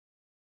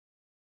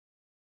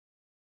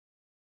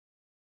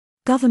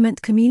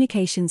Government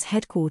Communications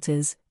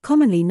Headquarters,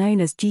 commonly known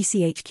as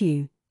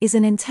GCHQ, is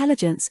an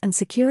intelligence and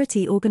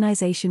security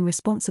organization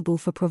responsible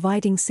for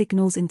providing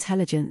signals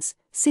intelligence,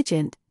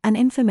 SIGINT, and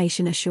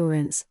information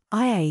assurance,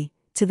 IA,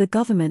 to the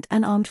government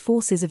and armed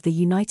forces of the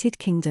United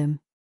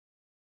Kingdom.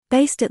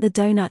 Based at the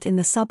Doughnut in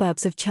the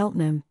suburbs of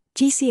Cheltenham,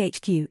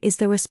 GCHQ is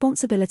the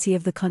responsibility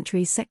of the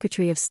country's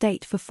Secretary of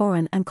State for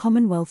Foreign and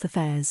Commonwealth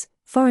Affairs,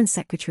 Foreign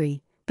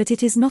Secretary, but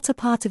it is not a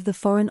part of the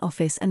Foreign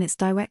Office and its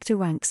director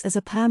ranks as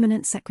a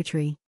permanent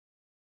secretary.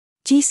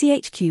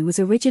 GCHQ was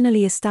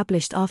originally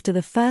established after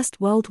the First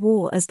World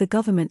War as the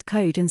Government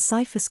Code and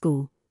Cipher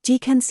School,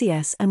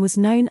 Gchq, and was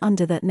known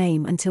under that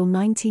name until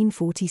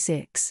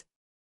 1946.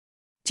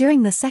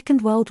 During the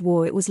Second World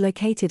War it was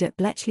located at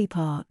Bletchley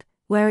Park,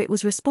 where it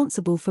was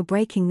responsible for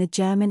breaking the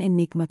German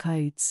Enigma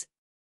codes.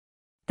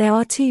 There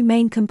are two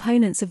main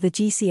components of the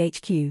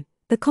GCHQ,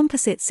 the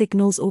Composite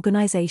Signals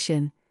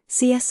Organization,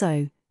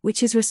 CSO,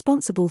 which is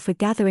responsible for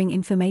gathering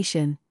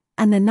information,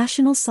 and the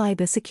National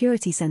Cyber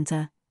Security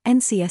Centre,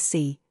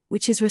 NCSC,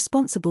 which is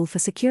responsible for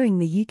securing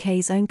the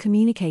UK's own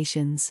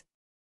communications.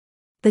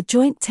 The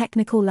Joint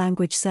Technical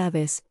Language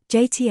Service,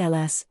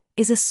 JTLS,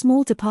 is a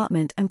small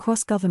department and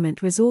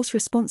cross-government resource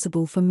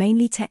responsible for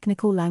mainly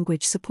technical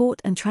language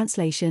support and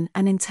translation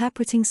and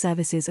interpreting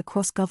services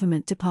across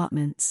government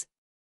departments.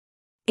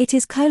 It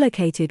is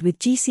co-located with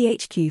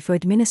GCHQ for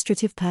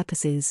administrative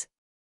purposes.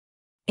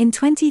 In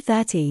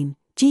 2013,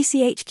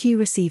 GCHQ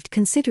received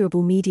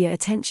considerable media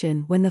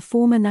attention when the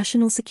former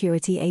National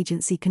Security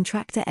Agency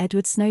contractor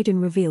Edward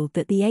Snowden revealed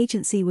that the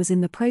agency was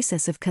in the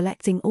process of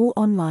collecting all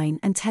online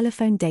and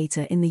telephone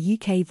data in the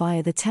UK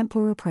via the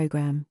Tempora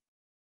program.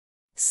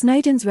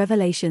 Snowden's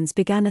revelations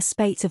began a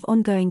spate of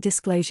ongoing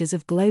disclosures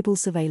of global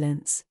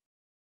surveillance.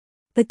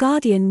 The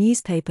Guardian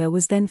newspaper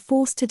was then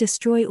forced to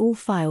destroy all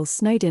files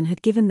Snowden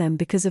had given them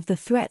because of the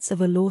threats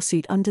of a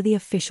lawsuit under the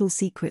Official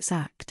Secrets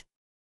Act.